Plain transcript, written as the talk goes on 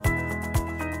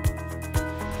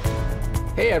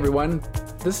Hey everyone,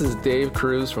 this is Dave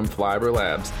Cruz from Flyover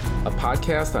Labs, a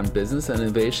podcast on business and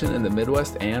innovation in the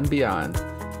Midwest and beyond.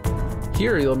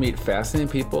 Here you'll meet fascinating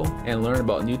people and learn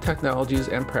about new technologies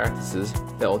and practices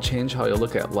that will change how you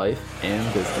look at life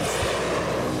and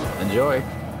business. Enjoy!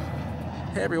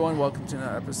 Hey everyone, welcome to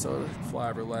another episode of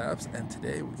Flyover Labs, and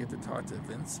today we get to talk to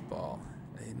Vince Ball,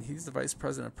 and he's the Vice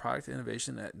President of Product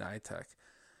Innovation at Nitec.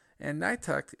 And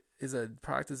Nitec is a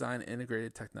product design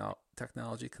integrated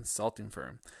technology consulting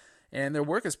firm. And their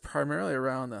work is primarily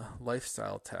around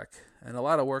lifestyle tech and a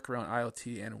lot of work around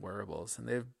IoT and wearables. And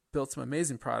they've built some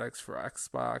amazing products for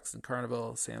Xbox and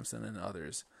Carnival, Samsung, and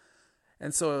others.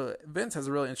 And so Vince has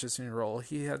a really interesting role.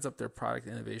 He heads up their product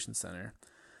innovation center.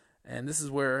 And this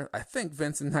is where I think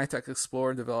Vince and Nitec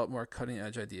explore and develop more cutting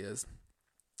edge ideas.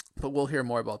 But we'll hear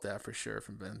more about that for sure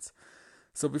from Vince.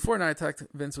 So before Nitec,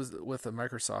 Vince was with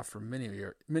Microsoft for many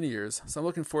years. So I'm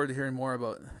looking forward to hearing more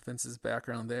about Vince's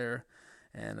background there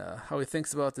and how he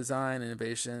thinks about design,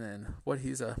 innovation, and what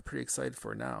he's pretty excited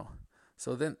for now.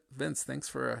 So then, Vince, thanks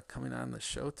for coming on the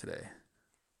show today.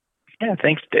 Yeah,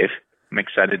 thanks, Dave. I'm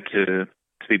excited to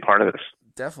be part of this.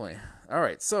 Definitely. All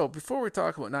right. So before we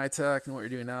talk about Nitec and what you're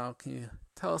doing now, can you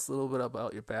tell us a little bit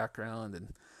about your background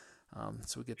and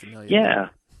so we get to know you?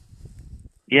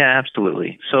 Yeah,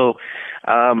 absolutely. So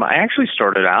I actually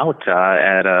started out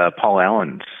at Paul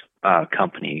Allen's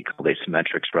company called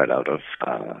Asymmetrics right out of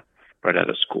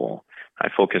school. I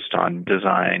focused on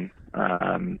design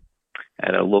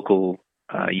at a local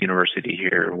university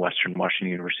here, Western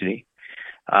Washington University.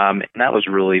 And that was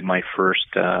really my first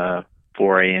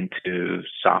foray into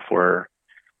software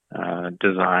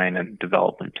design and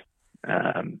development.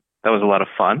 That was a lot of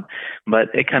fun,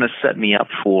 but it kind of set me up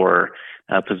for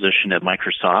a position at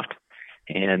Microsoft.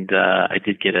 And I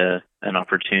did get an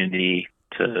opportunity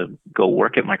to go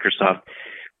work at Microsoft.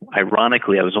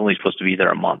 Ironically, I was only supposed to be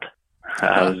there a month.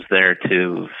 I was there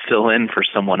to fill in for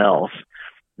someone else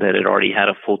that had already had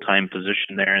a full-time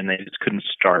position there, and they just couldn't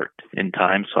start in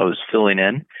time. So I was filling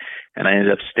in, and I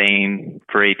ended up staying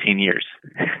for 18 years.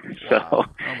 So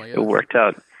it worked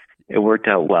out. It worked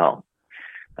out well.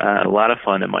 A lot of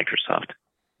fun at Microsoft,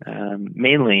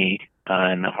 mainly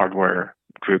in the hardware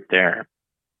group there,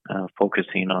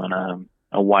 focusing on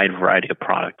a wide variety of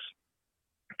products.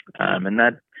 And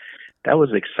that was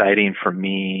exciting for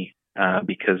me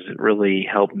because it really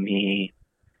helped me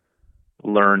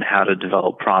learn how to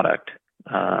develop product.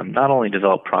 Not only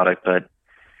develop product, but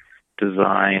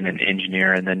design and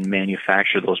engineer and then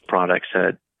manufacture those products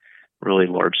at really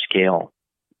large scale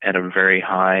at a very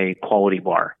high quality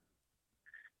bar.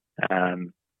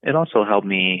 It also helped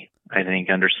me, I think,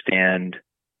 understand,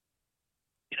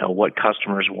 what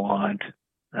customers want,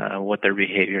 what their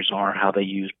behaviors are, how they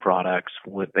use products,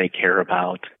 what they care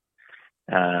about,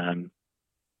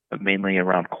 but mainly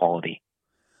around quality.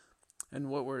 And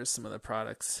what were some of the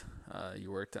products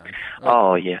you worked on?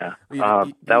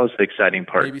 That was the exciting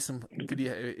part. Maybe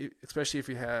especially if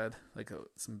you had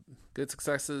some good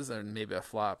successes and maybe a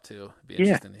flop too. It'd be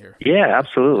interesting to hear. Yeah,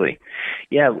 absolutely.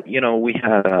 Yeah, we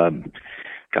had,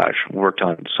 worked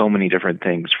on so many different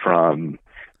things from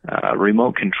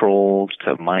remote controls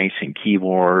to mice and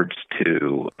keyboards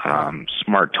to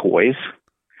smart toys.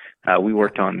 We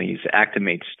worked on these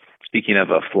Actimates. Speaking of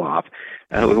a flop,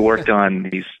 we worked on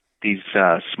these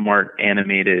smart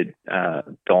animated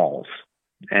dolls,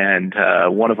 and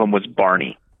one of them was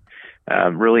Barney.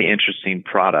 Really interesting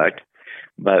product,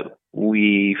 but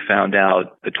we found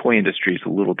out the toy industry is a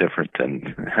little different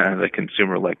than the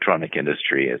consumer electronic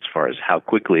industry as far as how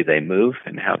quickly they move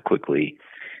and how quickly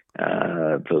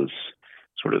those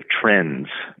sort of trends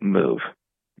move.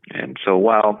 And so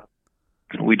while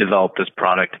we developed this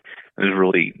product, it was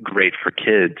really great for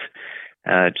kids.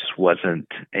 It just wasn't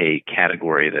a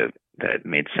category that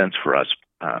made sense for us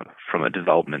from a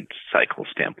development cycle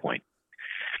standpoint.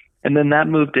 And then that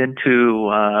moved into,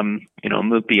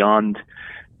 moved beyond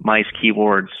mice,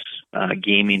 keyboards,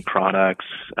 gaming products,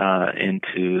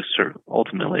 into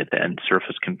ultimately at the end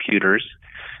Surface computers,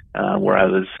 where I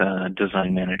was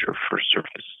design manager for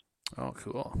Surface. Oh,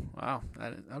 cool! Wow.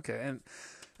 Okay,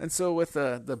 and so with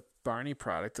the Barney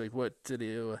product, what did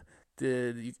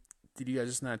you guys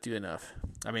just not do enough?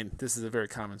 I mean, this is a very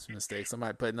common mistake. So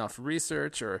might put enough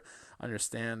research or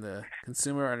understand the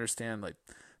consumer, understand the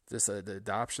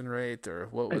adoption rate, or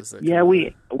what was it? Yeah,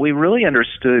 we really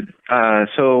understood.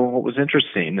 So what was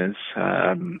interesting is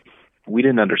we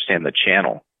didn't understand the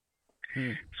channel.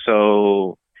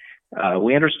 So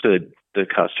we understood the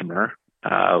customer.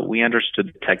 We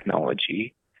understood the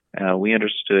technology. We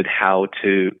understood how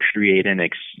to create an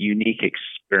unique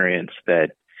experience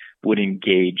that would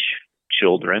engage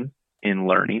children in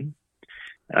learning.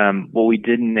 What we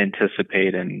didn't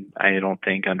anticipate, and I don't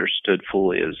think understood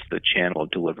fully, is the channel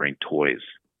of delivering toys.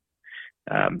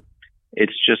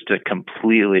 It's just a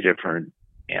completely different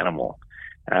animal.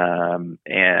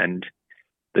 And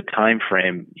the time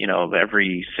frame, of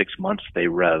every 6 months they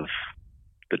rev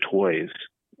the toys.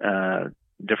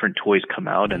 Different toys come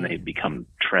out and they become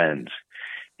trends.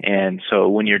 And so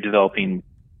when you're developing,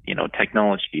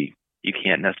 technology, you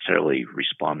can't necessarily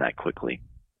respond that quickly.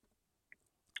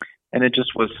 And it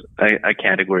just was a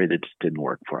category that just didn't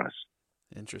work for us.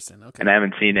 Interesting. Okay. And I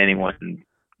haven't seen anyone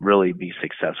really be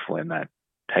successful in that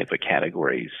type of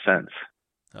category since.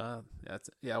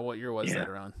 What year was that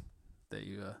around that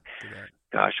you did that?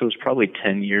 Gosh, it was probably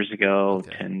 10 years ago,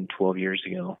 10, 12 years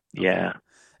ago. Okay. Yeah.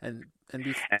 And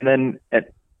then, as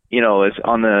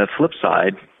on the flip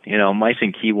side, mice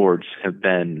and keyboards have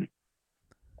been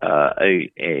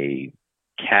a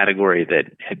category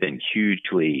that had been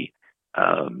hugely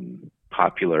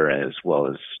popular as well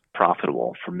as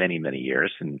profitable for many, many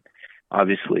years. And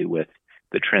obviously with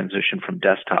the transition from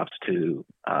desktops to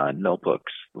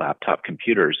notebooks, laptop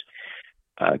computers,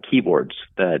 keyboards,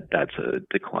 that's a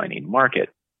declining market.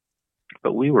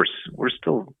 But we're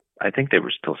still, I think they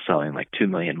were still selling like 2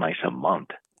 million mice a month.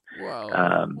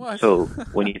 Wow. So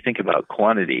when you think about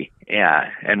quantity,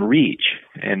 and reach,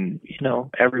 and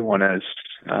everyone has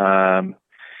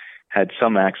had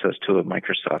some access to a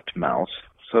Microsoft mouse.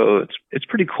 So it's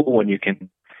pretty cool when you can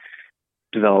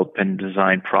develop and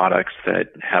design products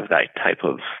that have that type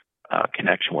of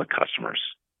connection with customers.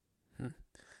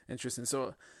 Interesting.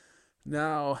 So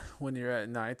now when you're at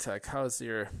NITEC,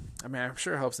 I'm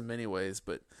sure it helps in many ways,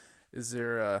 but is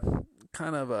there a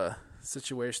kind of a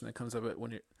situation that comes up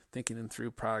when you're thinking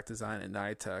through product design at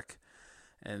NITEC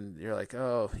and you're like,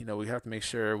 we have to make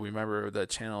sure we remember the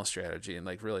channel strategy and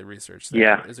like really research that?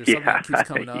 Yeah. Is there something that keeps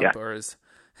coming up or is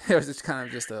it kind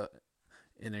of just a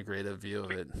integrative view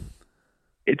of it?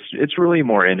 It's really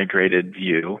more integrated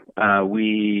view.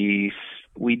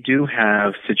 We do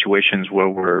have situations where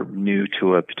we're new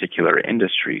to a particular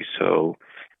industry. So,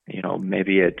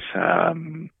 maybe it's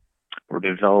we're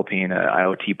developing an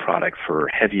IoT product for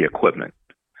heavy equipment.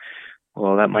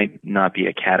 Well, that might not be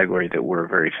a category that we're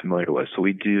very familiar with. So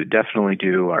we definitely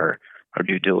do our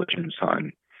due diligence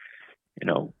on,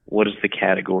 what is the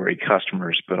category,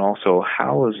 customers, but also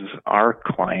how is our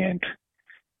client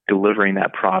delivering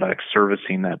that product,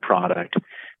 servicing that product?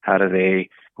 How do they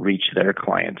reach their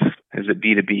clients? Is it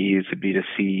B2B? Is it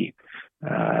B2C?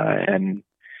 And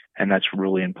that's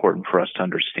really important for us to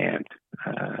understand.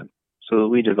 So that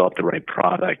we develop the right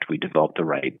product, we develop the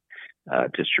right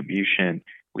distribution,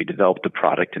 we develop the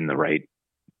product in the right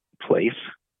place,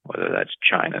 whether that's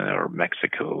China or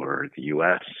Mexico or the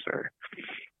U.S.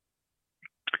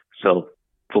 So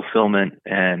fulfillment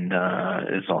and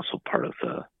is also part of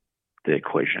the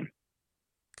equation.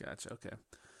 Gotcha. Okay.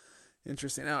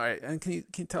 Interesting. All right. And can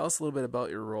you tell us a little bit about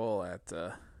your role at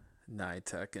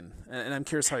NITEC and I'm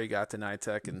curious how you got to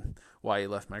NITEC and why you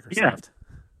left Microsoft. Yeah.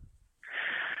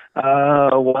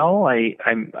 Well, I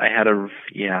had a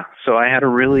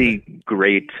really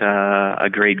great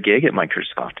gig at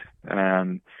Microsoft.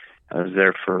 I was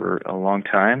there for a long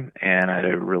time and I had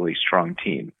a really strong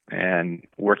team and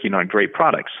working on great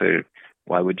products. So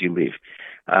why would you leave?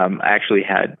 I actually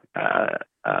had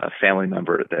a family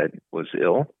member that was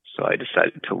ill, so I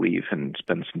decided to leave and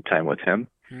spend some time with him.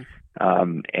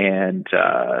 In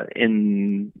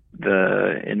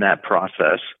that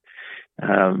process,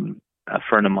 a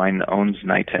friend of mine owns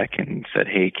NITEC and said,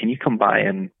 "Hey, can you come by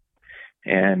and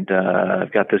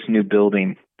I've got this new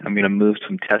building. I'm going to move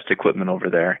some test equipment over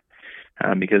there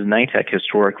because NITEC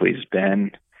historically has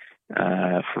been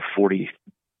for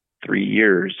 43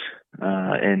 years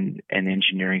an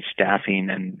engineering staffing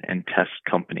and test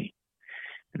company,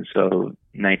 and so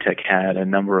NITEC had a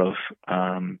number of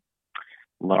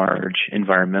large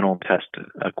environmental test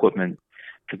equipment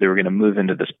that they were going to move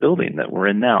into this building that we're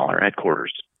in now, our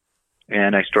headquarters."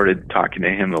 And I started talking to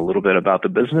him a little bit about the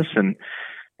business, and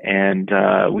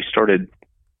we started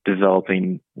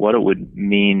developing what it would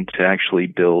mean to actually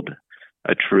build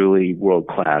a truly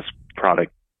world-class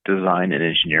product design and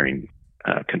engineering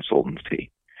consultancy.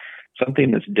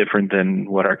 Something that's different than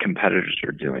what our competitors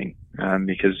are doing,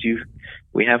 because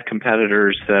we have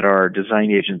competitors that are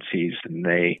design agencies, and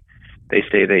they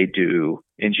say they do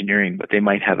engineering, but they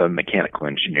might have a mechanical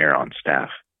engineer on staff.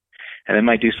 And they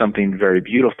might do something very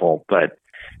beautiful, but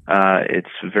it's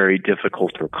very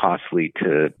difficult or costly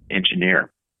to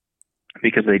engineer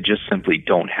because they just simply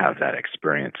don't have that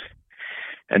experience.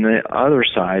 And the other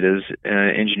side is an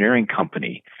engineering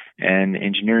company. And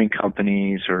engineering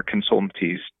companies or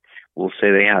consultancies will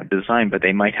say they have design, but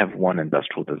they might have one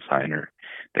industrial designer.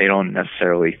 They don't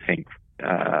necessarily think,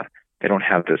 they don't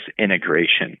have this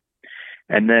integration.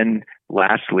 And then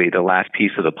lastly, the last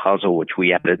piece of the puzzle, which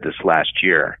we added this last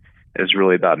year, is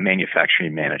really about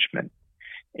manufacturing management.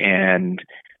 And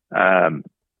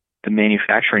the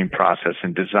manufacturing process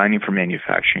and designing for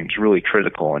manufacturing is really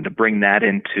critical. And to bring that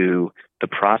into the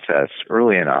process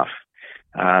early enough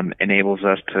enables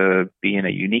us to be in a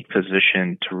unique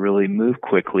position to really move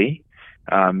quickly,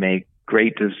 make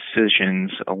great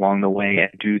decisions along the way,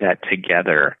 and do that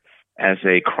together as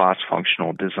a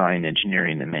cross-functional design,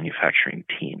 engineering, and manufacturing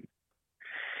team.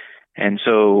 And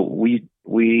so we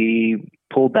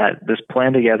pulled this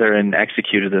plan together and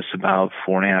executed this about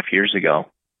 4.5 years ago,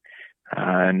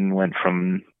 and went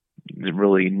from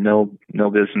really no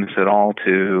business at all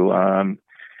to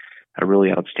a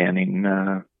really outstanding,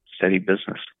 steady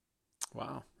business.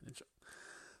 Wow,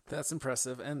 that's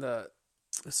impressive. And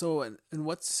so, and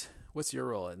what's your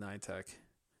role at Nitec?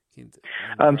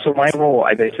 So my role,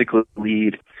 I basically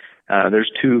lead.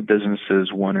 There's two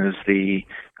businesses. One is the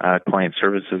client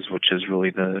services, which is really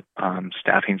the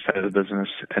staffing side of the business,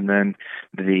 and then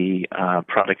the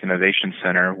product innovation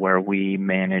center, where we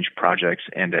manage projects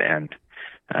end to end,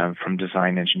 from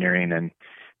design, engineering,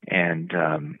 and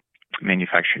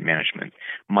manufacturing management.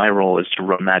 My role is to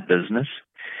run that business,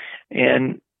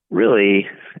 and really,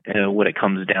 what it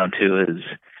comes down to is,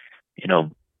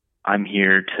 I'm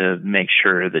here to make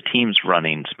sure the team's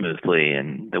running smoothly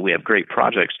and that we have great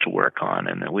projects to work on,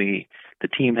 and that the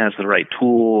team has the right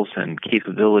tools and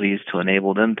capabilities to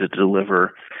enable them to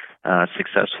deliver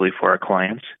successfully for our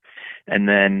clients. And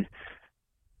then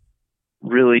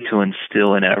really to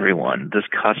instill in everyone this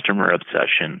customer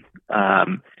obsession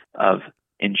of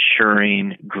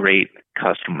ensuring great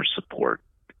customer support.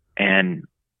 And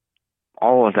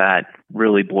all of that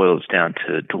really boils down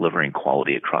to delivering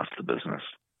quality across the business.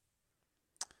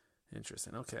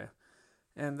 Interesting. Okay.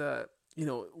 And,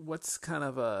 what's kind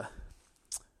of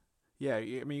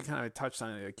you kind of touched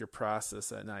on it, like your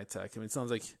process at Nitec. I mean, it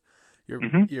sounds like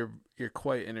you're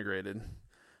quite integrated,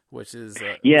 which is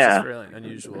fairly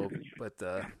unusual, but,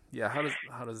 how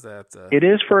does that, it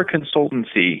is for a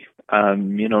consultancy,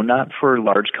 not for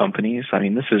large companies. I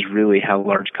mean, this is really how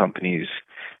large companies,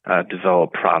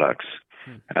 develop products.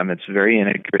 It's very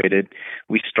integrated.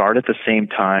 We start at the same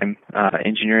time.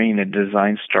 Engineering and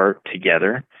design start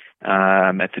together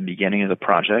at the beginning of the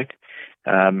project,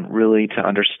 really to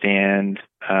understand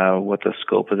what the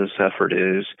scope of this effort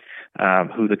is,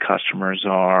 who the customers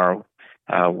are,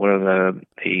 what are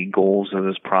the goals of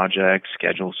this project,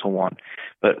 schedule, so on.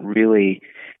 But really,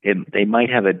 they might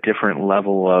have a different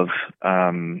level of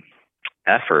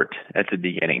effort at the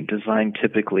beginning. Design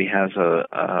typically has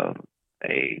a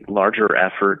larger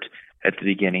effort at the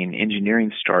beginning.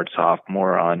 Engineering starts off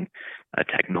more on a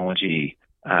technology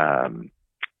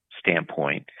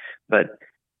standpoint, but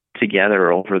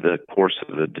together over the course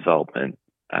of the development,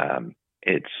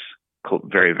 it's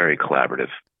very, very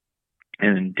collaborative.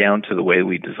 And down to the way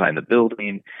we design the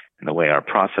building and the way our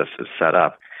process is set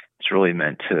up, it's really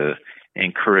meant to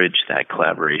encourage that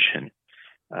collaboration,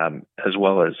 as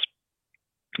well as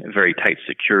very tight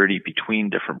security between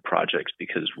different projects,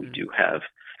 because we do have,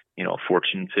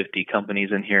 Fortune 50 companies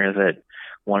in here that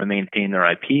want to maintain their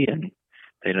IP, and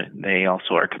they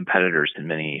also are competitors in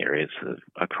many areas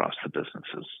across the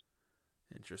businesses.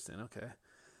 Interesting. Okay.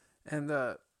 And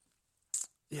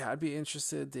I'd be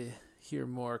interested to hear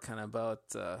more kind of about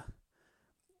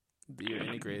your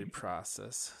integrated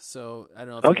process. So I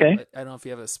don't know if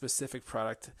you have a specific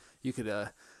product you could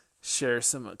share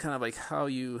some kind of like how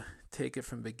you take it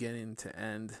from beginning to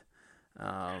end.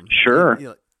 Sure.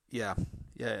 I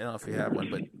don't know if you have one,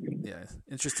 but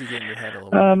interested to get in your head a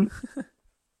little bit.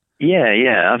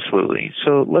 Yeah, absolutely.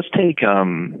 So let's take,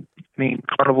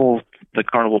 Carnival. The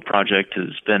Carnival project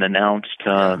has been announced.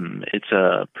 It's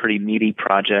a pretty meaty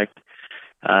project,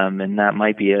 and that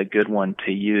might be a good one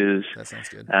to use. That sounds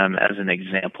good. As an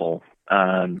example.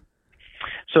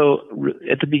 So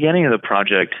at the beginning of the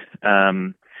project,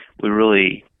 we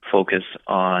really focus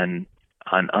on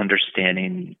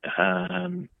understanding,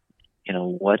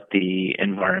 what the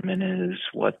environment is,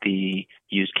 what the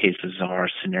use cases are,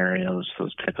 scenarios,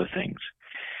 those type of things.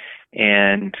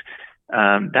 And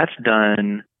that's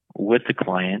done with the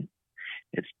client.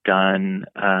 It's done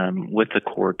with the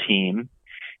core team.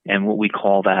 And what we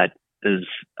call that is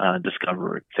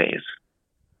discovery phase.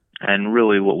 And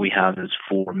really what we have is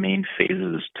 4 main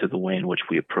phases to the way in which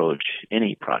we approach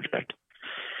any project.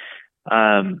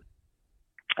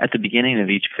 At the beginning of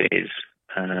each phase,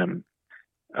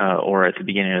 or at the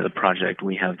beginning of the project,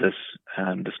 we have this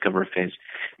discover phase.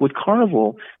 With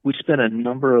Carnival, we spent a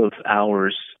number of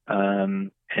hours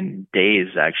and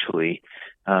days actually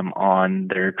on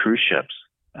their cruise ships,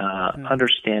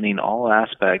 understanding all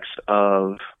aspects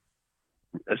of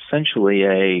essentially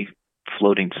a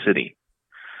floating city.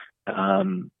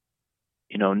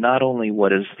 Not only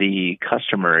what is the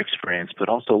customer experience, but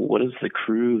also what is the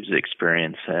cruise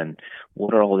experience, and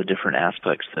what are all the different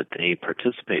aspects that they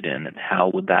participate in, and how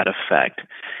would that affect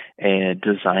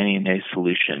designing a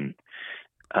solution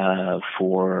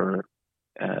for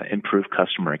improved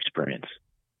customer experience.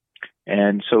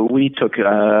 And so we took,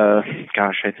 I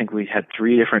think we had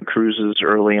 3 different cruises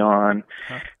early on.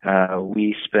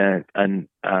 We spent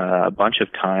a bunch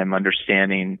of time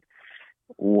understanding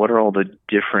what are all the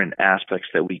different aspects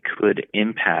that we could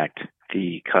impact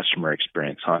the customer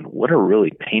experience on, what are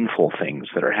really painful things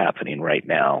that are happening right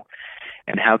now,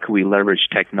 and how can we leverage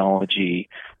technology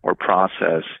or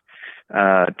process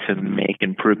to make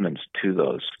improvements to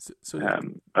those.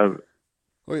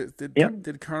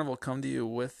 Did Carnival come to you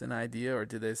with an idea, or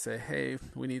did they say, hey,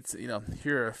 we need to,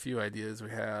 here are a few ideas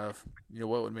we have,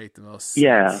 what would make the most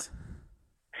sense?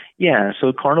 Yeah,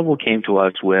 so Carnival came to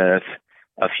us with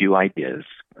a few ideas.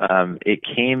 It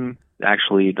came,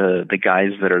 actually, the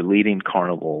guys that are leading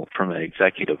Carnival from an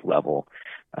executive level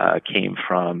came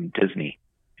from Disney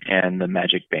and the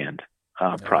Magic Band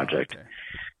project. Okay.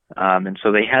 And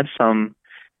so they had some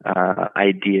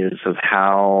ideas of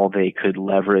how they could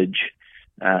leverage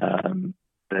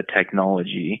the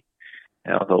technology,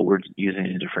 although we're using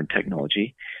a different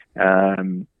technology,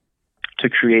 to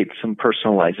create some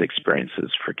personalized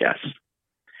experiences for guests.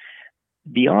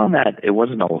 Beyond that, there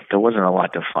wasn't a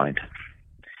lot to find.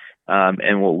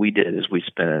 And what we did is we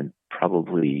spent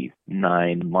probably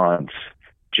 9 months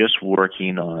just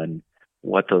working on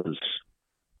what those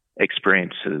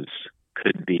experiences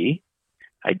could be,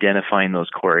 identifying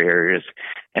those core areas,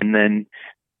 and then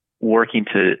working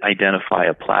to identify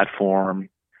a platform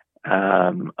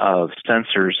of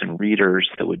sensors and readers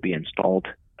that would be installed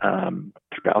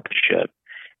throughout the ship,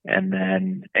 and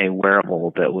then a wearable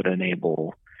that would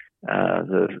enable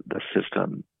the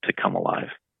system to come alive.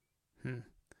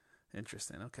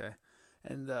 Interesting. Okay.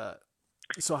 And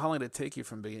so how long did it take you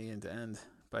from beginning to end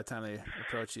by the time they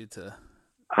approached you to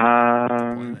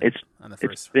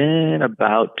it's been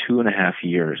about 2.5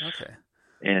 years. Okay.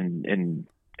 in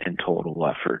total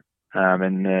effort.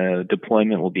 And the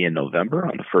deployment will be in November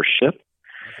on the first ship.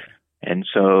 Okay. And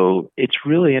so it's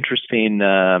really interesting.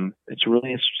 It's a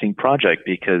really interesting project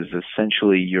because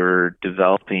essentially you're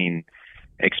developing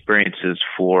experiences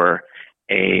for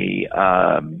a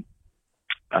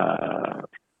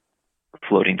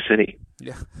floating city.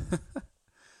 Yeah.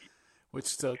 Which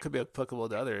still could be applicable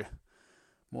to other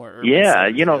more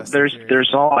urban cities,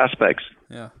 there's all aspects.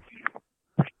 Yeah.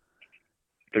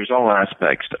 There's all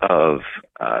aspects of.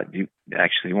 You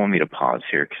want me to pause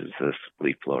here because this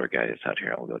leaf blower guy is out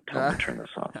here. I'll go tell him to turn this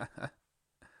off.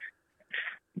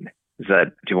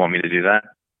 Do you want me to do that?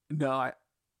 No,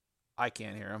 I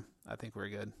can't hear him. I think we're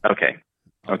good. Okay.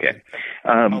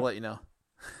 I'll let you know.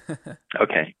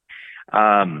 Okay.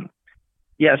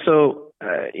 So,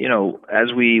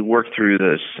 as we work through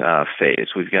this phase,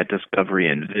 we've got discovery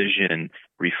and vision,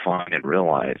 refine and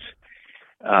realize.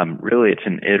 Really, it's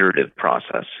an iterative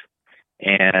process.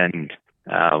 And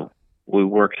we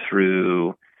work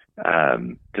through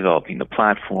developing the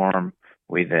platform.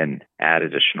 We then add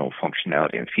additional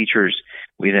functionality and features.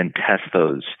 We then test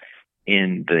those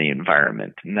in the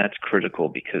environment. And that's critical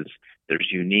because there's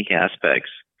unique aspects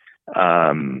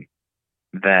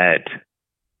that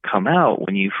come out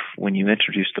when you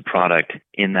introduce the product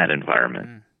in that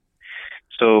environment.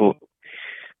 So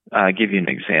I'll give you an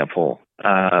example.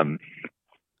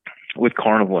 With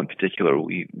Carnival in particular,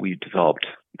 we developed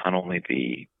not only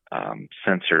the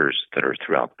sensors that are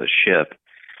throughout the ship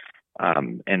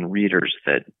and readers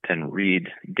that then read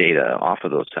data off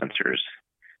of those sensors,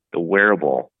 the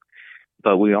wearable,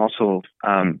 but we also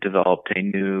developed a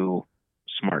new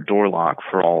smart door lock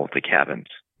for all of the cabins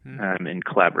in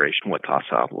collaboration with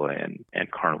Casa Abloy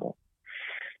and Carnival.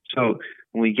 So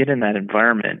when we get in that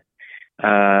environment,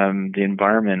 the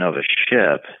environment of a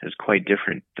ship is quite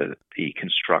different. The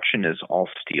construction is all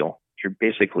steel. You're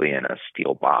basically in a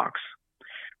steel box,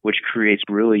 which creates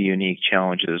really unique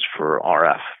challenges for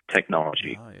RF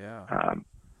technology. Oh, yeah.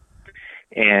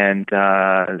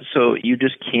 So you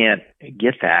just can't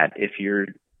get that if you're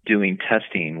doing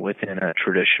testing within a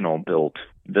traditional built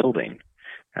building,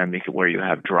 where you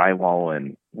have drywall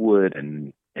and wood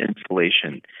and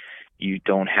insulation. You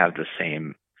don't have the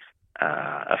same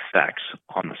effects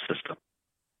on the system.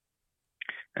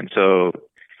 And so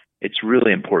it's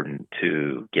really important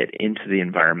to get into the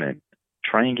environment,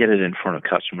 try and get it in front of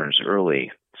customers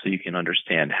early so you can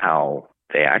understand how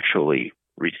they actually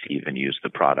receive and use the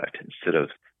product instead of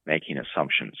making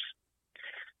assumptions.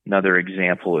 Another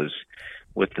example is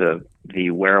with the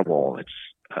wearable.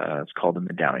 It's called the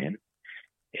Medallion.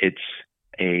 It's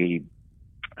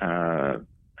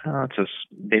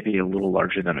maybe a little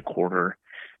larger than a quarter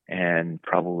and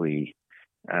probably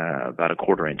about a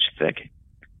quarter-inch thick.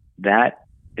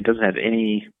 It doesn't have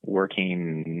any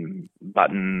working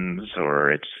buttons,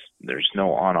 or there's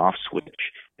no on-off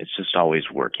switch. It's just always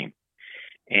working.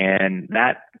 And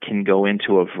that can go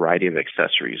into a variety of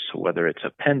accessories. So whether it's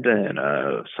a pendant,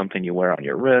 something you wear on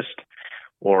your wrist,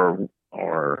 or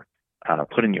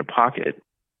put in your pocket,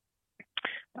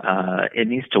 it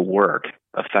needs to work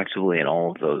effectively in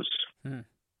all of those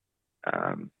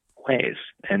ways.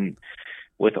 And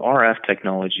with RF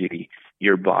technology,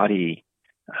 your body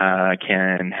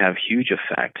can have huge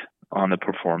effect on the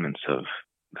performance of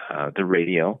the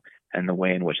radio and the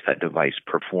way in which that device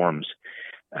performs.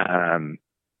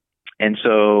 And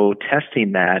so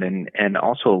testing that and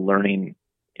also learning,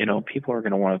 people are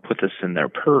going to want to put this in their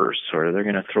purse, or they're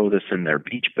going to throw this in their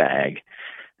beach bag,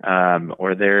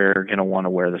 or they're going to want to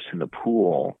wear this in the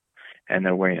pool and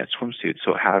they're wearing a swimsuit.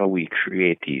 So how do we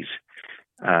create these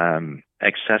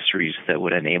accessories that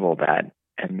would enable that,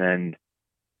 and then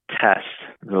test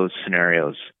those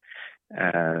scenarios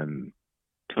to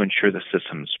ensure the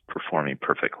system's performing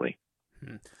perfectly?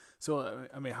 So,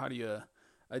 how do you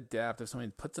adapt if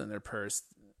someone puts it in their purse?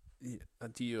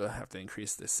 Do you have to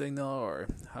increase the signal, or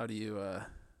how do you?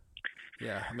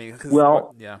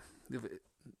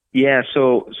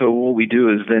 So what we do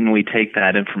is then we take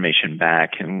that information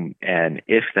back, and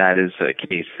if that is a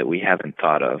case that we haven't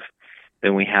thought of,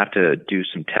 then we have to do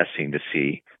some testing to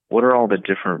see what are all the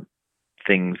different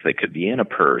things that could be in a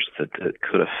purse that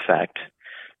could affect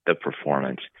the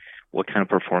performance. What kind of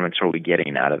performance are we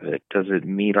getting out of it? Does it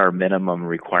meet our minimum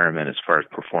requirement as far as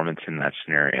performance in that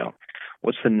scenario?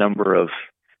 What's the number of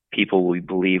people we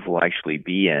believe will actually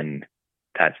be in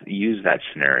that use that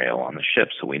scenario on the ship,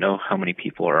 so we know how many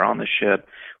people are on the ship,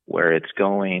 where it's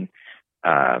going?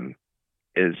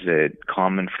 Is it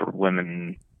common for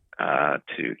women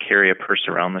to carry a purse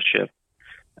around the ship?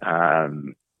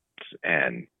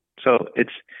 And so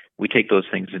we take those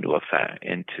things into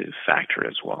factor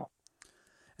as well.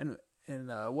 And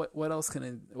what else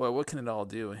what can it all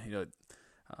do?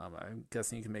 I'm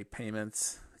guessing you can make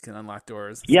payments, you can unlock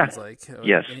doors. Yeah.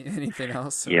 Yes. Anything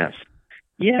else? Or? Yes.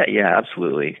 Yeah,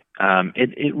 absolutely.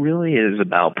 It really is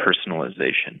about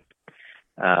personalization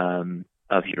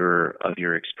of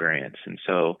your experience. And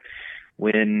so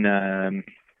when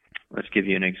let's give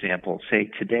you an example. Say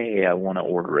today I want to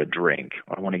order a drink.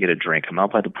 I want to get a drink. I'm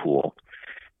out by the pool.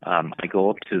 I go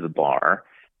up to the bar,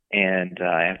 and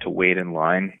I have to wait in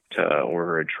line to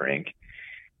order a drink.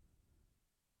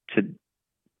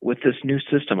 With this new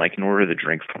system, I can order the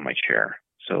drink from my chair.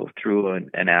 So through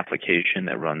an application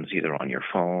that runs either on your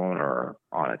phone or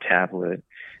on a tablet,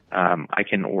 I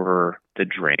can order the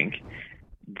drink.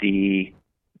 The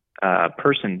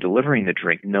person delivering the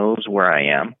drink knows where I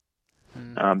am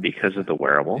because of the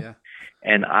wearable. Yeah.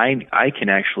 And I can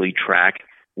actually track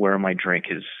where my drink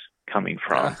is coming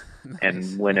from nice.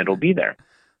 And when it'll be there.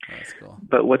 That's cool.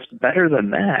 But what's better than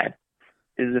that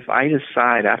is if I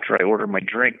decide after I order my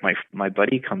drink, my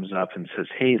buddy comes up and says,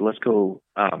 "Hey, let's go,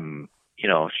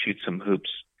 shoot some hoops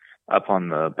up on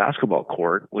the basketball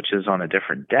court," which is on a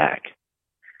different deck.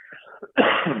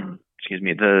 Excuse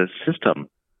me. The system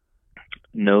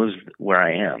knows where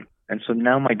I am, and so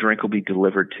now my drink will be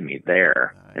delivered to me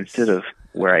there nice. Instead of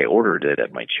where I ordered it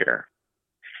at my chair.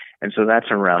 And so that's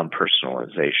around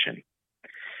personalization.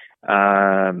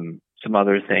 Some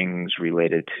other things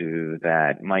related to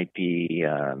that might be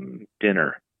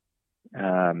dinner.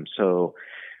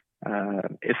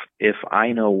 If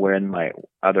I know when my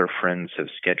other friends have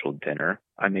scheduled dinner,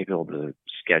 I may be able to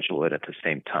schedule it at the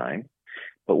same time.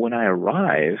 But when I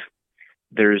arrive,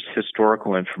 there's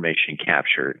historical information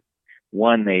captured.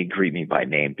 One, they greet me by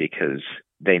name because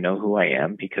they know who I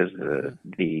am, because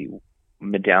the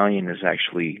medallion is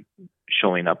actually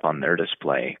showing up on their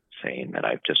display saying that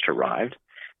I've just arrived.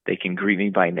 They can greet me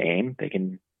by name.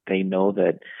 They know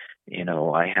that,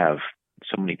 I have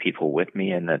so many people with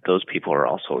me and that those people are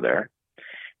also there.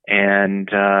 And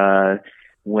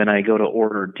when I go to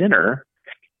order dinner,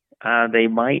 they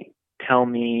might tell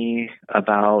me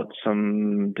about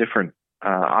some different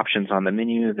options on the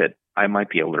menu that I might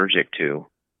be allergic to.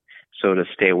 So to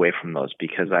stay away from those,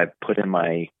 because I've put in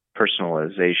my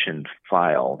personalization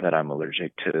file that I'm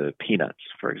allergic to peanuts,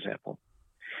 for example.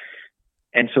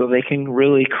 And so they can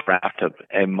really craft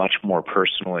a much more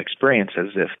personal experience as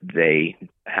if they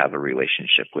have a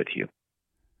relationship with you.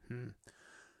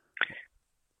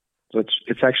 So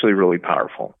it's actually really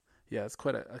powerful. Yeah, it's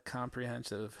quite a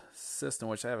comprehensive system,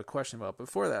 which I have a question about.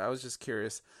 Before that, I was just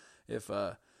curious if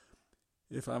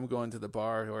I'm going to the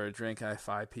bar or a drink, I have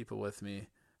 5 people with me,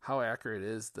 how accurate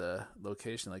is the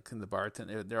location? Like, can the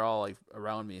bartender, they're all like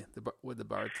around me. Would the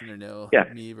bartender know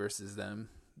me versus them?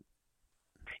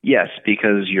 Yes,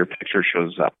 because your picture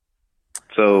shows up.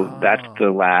 So that's the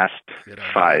last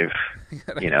 5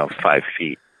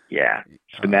 feet. Yeah.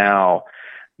 So now,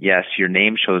 yes, your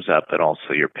name shows up, but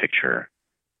also your picture.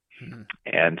 Mm-hmm.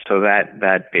 And so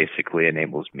that basically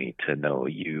enables me to know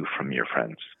you from your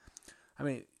friends. I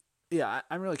mean, yeah,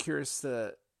 I'm really curious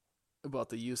about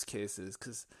the use cases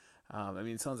because,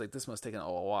 it sounds like this must have taken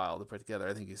a while to put together.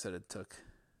 I think you said it took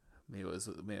maybe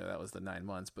that was the 9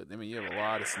 months, but you have a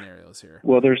lot of scenarios here.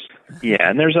 Well, there's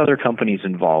other companies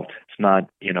involved. It's not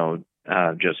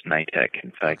just Nitec.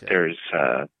 In fact, there's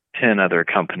 10 other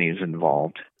companies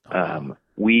involved.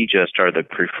 We just are the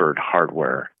preferred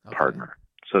hardware partner.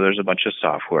 So there's a bunch of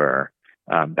software,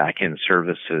 back-end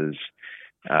services,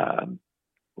 a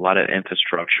lot of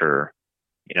infrastructure,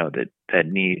 that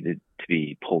needed to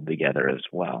be pulled together as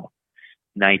well.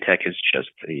 Nitec is just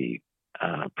the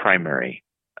primary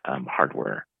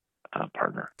hardware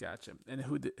partner. Gotcha. And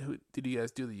who did you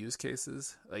guys do the use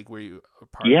cases? Like, were you a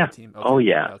part of the team? Okay. Oh,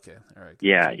 yeah. Okay. All right.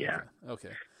 Gotcha. Yeah.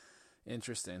 Okay.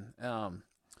 Interesting.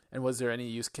 And was there any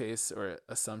use case or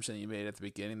assumption you made at the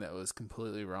beginning that was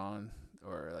completely wrong,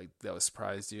 or like that was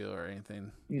surprised you, or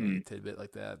anything, any tidbit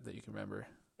like that you can remember?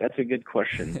 That's a good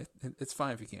question. It's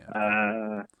fine if you can't.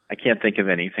 I can't think of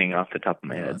anything off the top of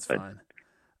my head. That's fine.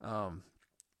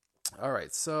 All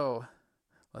right. So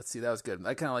let's see. That was good.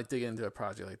 I kind of like digging into a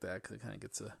project like that because it kind of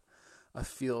gets a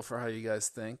feel for how you guys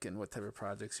think and what type of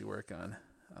projects you work on.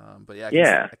 But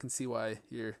yeah, I can see why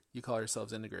you call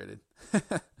yourselves integrated.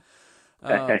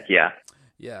 Yeah.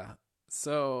 Yeah.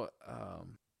 So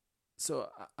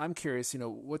I'm curious,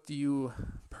 what do you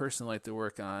personally like to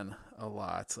work on a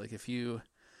lot? Like, if you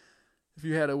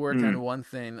had to work on one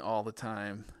thing all the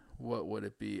time, what would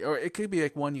it be? Or it could be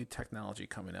like one new technology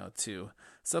coming out too.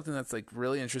 Something that's like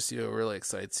really interests you or really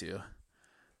excites you.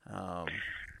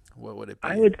 What would it be?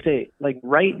 I would say, like,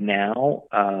 right now,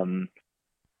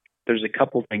 there's a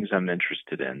couple things I'm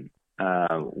interested in.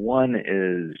 One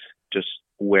is just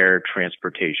where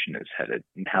transportation is headed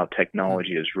and how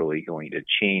technology is really going to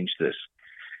change this,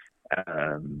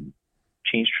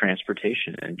 change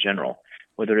transportation in general,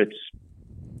 whether it's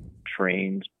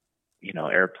trains,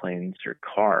 airplanes or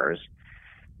cars.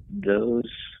 Those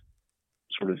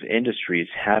sort of industries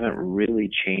haven't really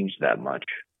changed that much.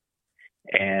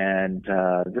 And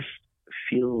this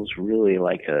feels really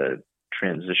like a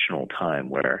transitional time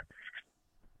where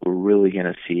we're really going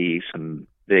to see some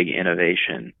big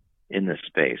innovation in this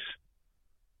space.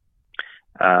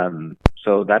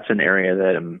 So that's an area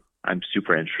that I'm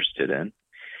super interested in.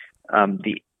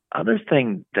 The other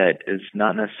thing that is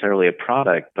not necessarily a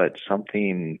product, but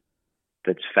something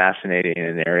that's fascinating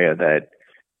in an area that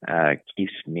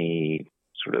keeps me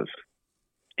sort of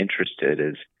interested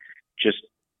is just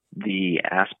the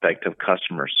aspect of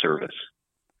customer service.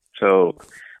 So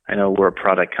I know we're a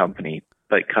product company,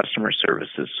 but customer service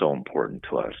is so important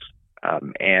to us.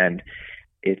 And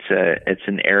it's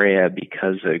an area,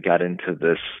 because I got into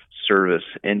this service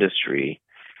industry,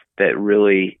 that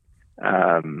really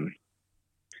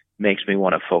makes me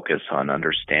want to focus on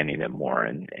understanding it more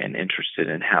and interested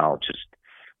in how just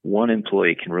one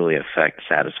employee can really affect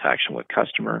satisfaction with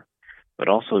customer, but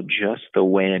also just the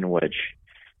way in which,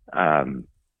 and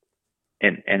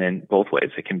in both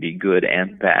ways, it can be good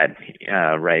and bad,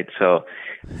 right? So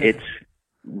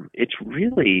it's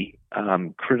really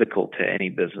critical to any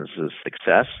business's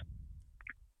success,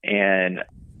 and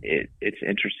it's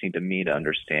interesting to me to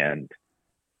understand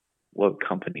what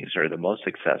companies are the most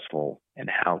successful and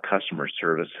how customer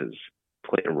services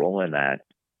play a role in that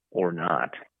or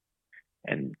not,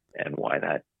 and why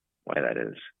that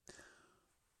is.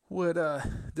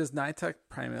 Does Nitec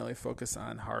primarily focus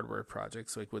on hardware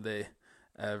projects? Like, would they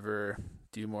ever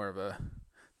do more of a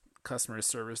customer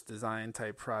service design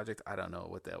type project? I don't know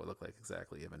what that would look like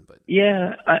exactly, even, but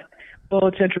yeah. Well,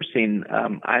 it's interesting.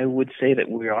 I would say that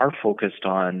we are focused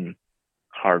on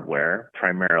hardware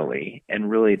primarily,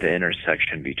 and really the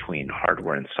intersection between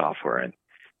hardware and software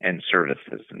and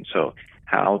services. And so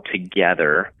how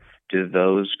together do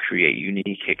those create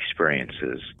unique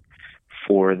experiences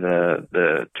for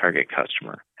the target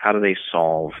customer? How do they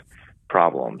solve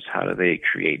problems? How do they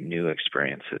create new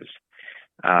experiences?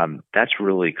 That's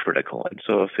really critical. And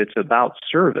so if it's about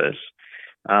service,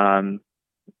 Um,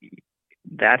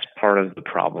 that's part of the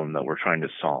problem that we're trying to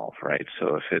solve, right?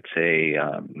 So if it's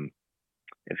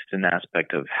if it's an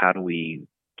aspect of how do we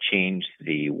change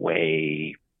the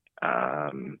way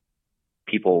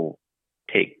people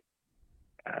take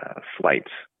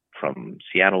flights from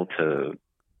Seattle to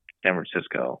San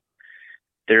Francisco,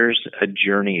 there's a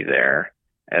journey there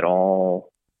at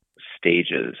all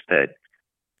stages that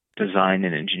design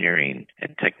and engineering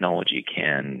and technology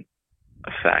can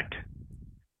affect.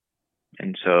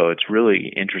 And so it's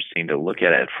really interesting to look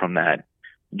at it from that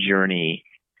journey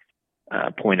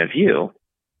point of view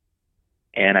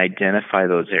and identify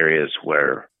those areas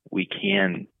where we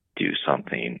can do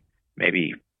something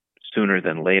maybe sooner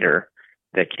than later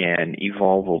that can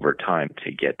evolve over time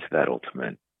to get to that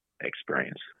ultimate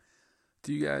experience.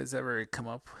 Do you guys ever come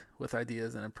up with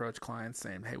ideas and approach clients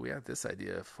saying, hey, we have this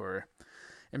idea for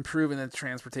improving the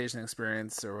transportation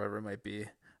experience or whatever it might be?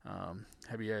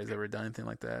 Have you guys ever done anything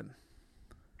like that?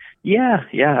 Yeah,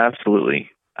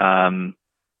 absolutely.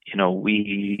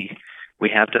 We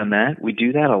have done that. We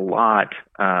do that a lot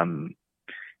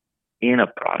in a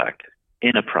project.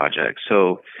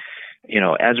 So,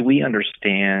 as we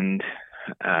understand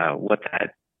what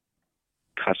that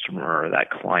customer or that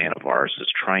client of ours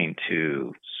is trying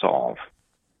to solve,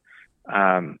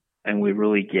 and we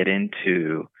really get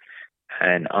into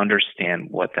and understand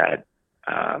what that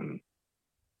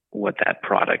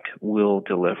product will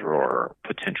deliver or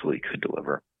potentially could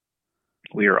deliver,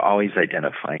 we are always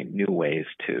identifying new ways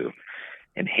to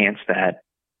enhance that,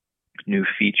 new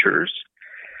features,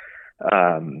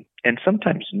 and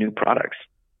sometimes new products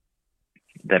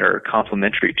that are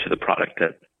complementary to the product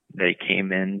that they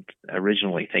came in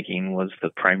originally thinking was the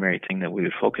primary thing that we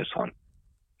would focus on.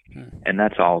 And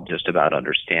that's all just about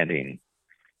understanding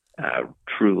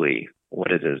truly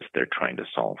what it is they're trying to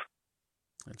solve.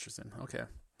 Interesting. Okay.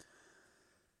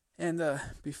 And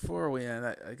before we end,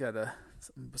 I got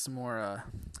some more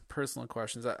personal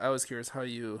questions. I was curious how do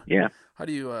you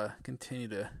continue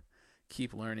to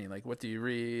keep learning? Like, what do you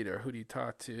read, or who do you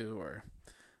talk to, or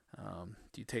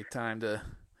do you take time to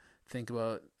think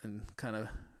about and kind of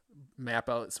map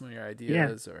out some of your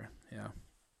ideas? I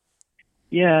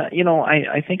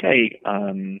think I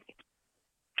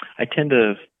tend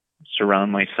to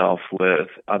surround myself with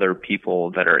other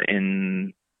people that are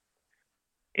in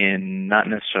not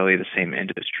necessarily the same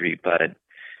industry, but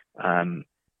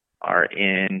are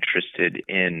interested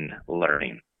in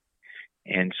learning.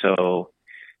 And so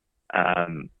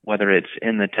whether it's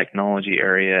in the technology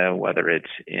area, whether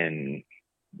it's in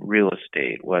real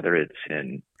estate, whether it's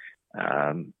in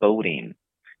boating,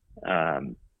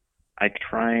 I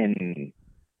try and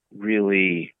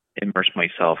really immerse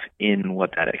myself in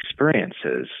what that experience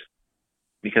is,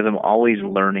 because I'm always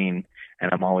learning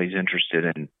and I'm always interested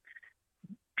in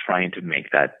trying to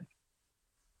make that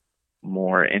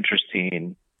more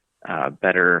interesting,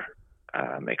 better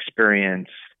experience,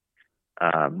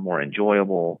 more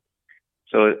enjoyable.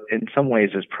 So in some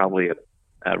ways, it's probably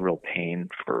a real pain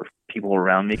for people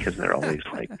around me, because they're always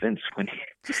like, Vince, can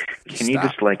you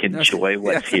just like enjoy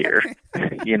what's here,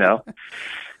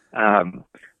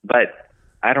 But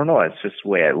I don't know. It's just the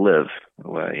way I live.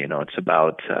 It's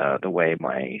about the way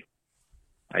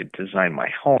I design my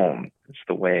home. It's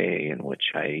the way in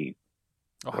which I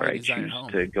choose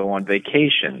to go on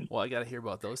vacation. Well, I got to hear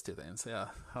about those two things. Yeah.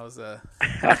 How's how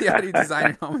do you design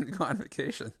your home and go on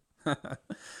vacation?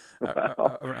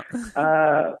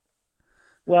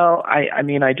 Well,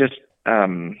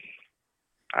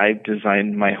 I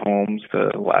designed my homes,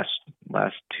 the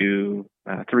last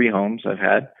three homes I've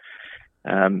had.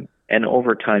 And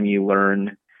over time you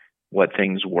learn what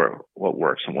things work, what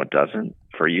works and what doesn't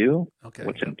for you,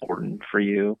 what's important for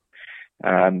you,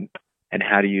 and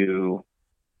how do you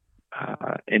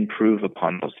improve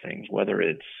upon those things, whether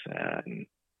it's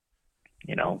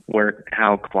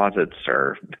how closets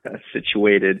are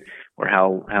situated, or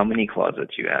how many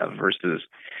closets you have, versus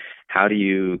how do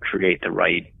you create the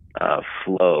right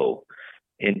flow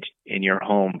in your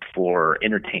home for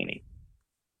entertaining.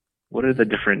 What are the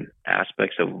different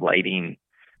aspects of lighting?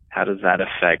 How does that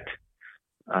affect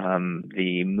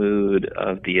the mood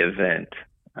of the event?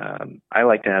 I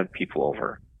like to have people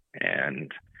over,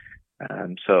 and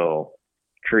so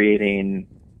creating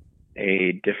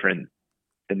a different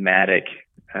thematic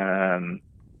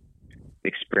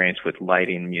experience with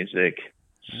lighting, music,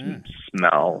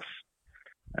 smells.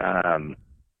 I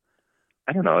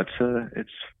don't know.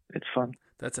 It's fun.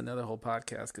 That's another whole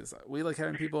podcast, because we like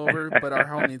having people over, but our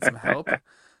home needs some help.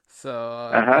 So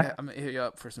I'm going to hit you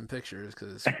up for some pictures,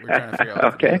 because we're trying to figure out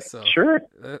what to do. So sure.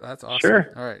 That's awesome.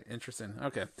 Sure. All right. Interesting.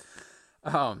 Okay.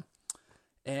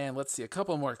 And let's see, a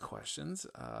couple more questions.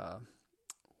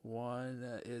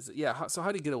 one is so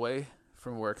how do you get away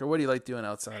from work, or what do you like doing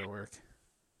outside of work?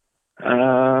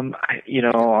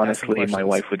 Honestly, my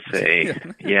wife would say,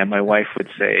 my wife would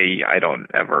say I don't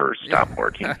ever stop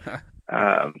working.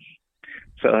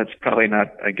 So that's probably not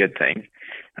a good thing.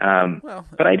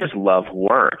 But I just love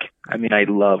work. I mean, I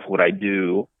love what I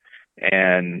do,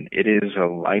 and it is a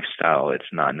lifestyle.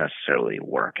 It's not necessarily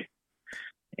work.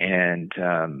 And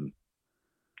I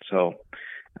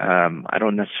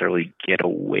don't necessarily get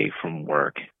away from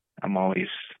work.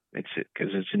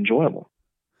 Because it's enjoyable.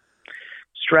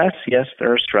 Stress, yes,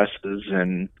 there are stresses,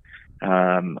 and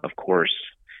of course,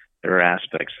 there are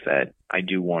aspects that I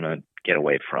do want to get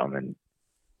away from and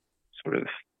sort of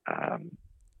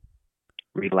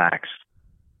relax.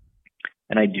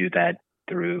 And I do that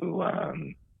through,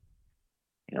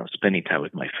 spending time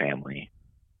with my family.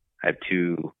 I have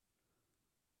two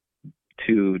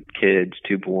kids,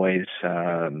 two boys,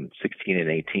 16 and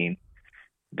 18.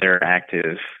 They're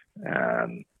active.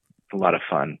 It's a lot of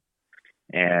fun.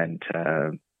 And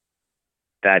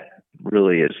that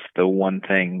really is the one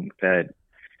thing that,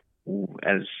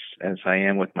 as I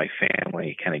am with my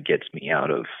family, kind of gets me out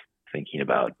of thinking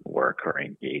about work or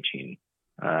engaging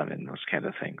in those kind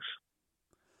of things.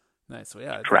 Nice. Well,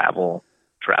 yeah. Travel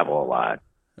a lot.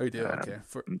 Oh, you do? Okay.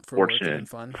 For fortunate work and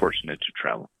fun? Fortunate to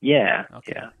travel. Yeah.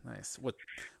 Okay. Yeah. Nice.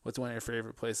 What's one of your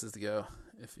favorite places to go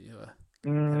if you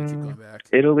gotta keep going back?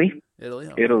 Italy. Italy?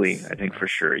 Oh, Italy, nice. I think for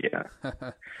sure, yeah.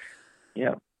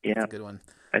 Yeah. That's a good one.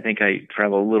 I think I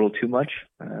travel a little too much.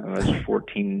 I was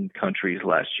 14 countries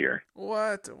last year.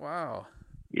 What? Wow.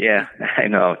 Yeah, I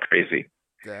know. Crazy.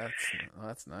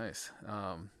 That's nice.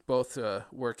 Both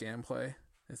work and play?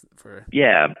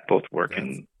 Both work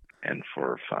and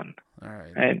for fun. All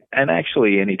right. And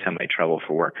actually, anytime I travel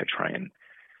for work, I try and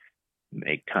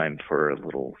make time for a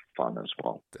little fun as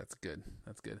well. That's good.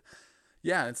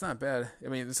 Yeah, it's not bad. I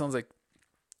mean, it sounds like,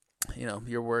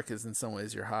 your work is in some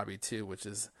ways your hobby too, which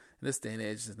is in this day and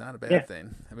age is not a bad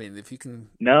thing. I mean, if you can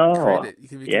create it,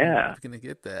 if you can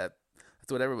get that,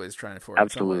 that's what everybody's trying for.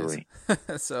 Absolutely. In some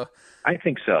ways. So I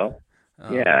think so.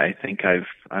 I think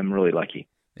I'm really lucky.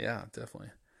 Yeah,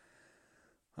 definitely.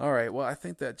 All right. Well, I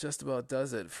think that just about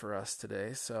does it for us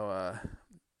today. So,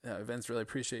 Vince, really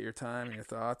appreciate your time and your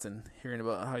thoughts and hearing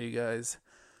about how you guys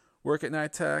work at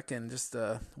NITEC and just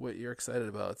what you're excited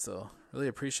about. So really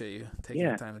appreciate you taking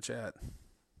the time to chat.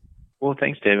 Well,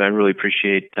 thanks, Dave. I really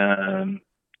appreciate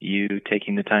you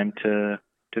taking the time to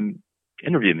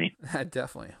interview me.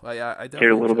 Definitely. Well, yeah, I definitely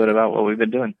hear a little bit about what we've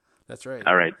been doing. That's right.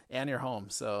 All right. And you're home.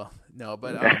 So no,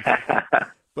 but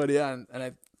yeah, and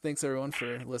I thanks everyone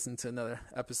for listening to another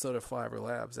episode of Flyover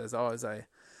Labs. As always, I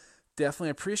definitely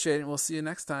appreciate it. And we'll see you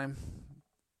next time.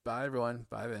 Bye, everyone.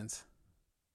 Bye, Vince.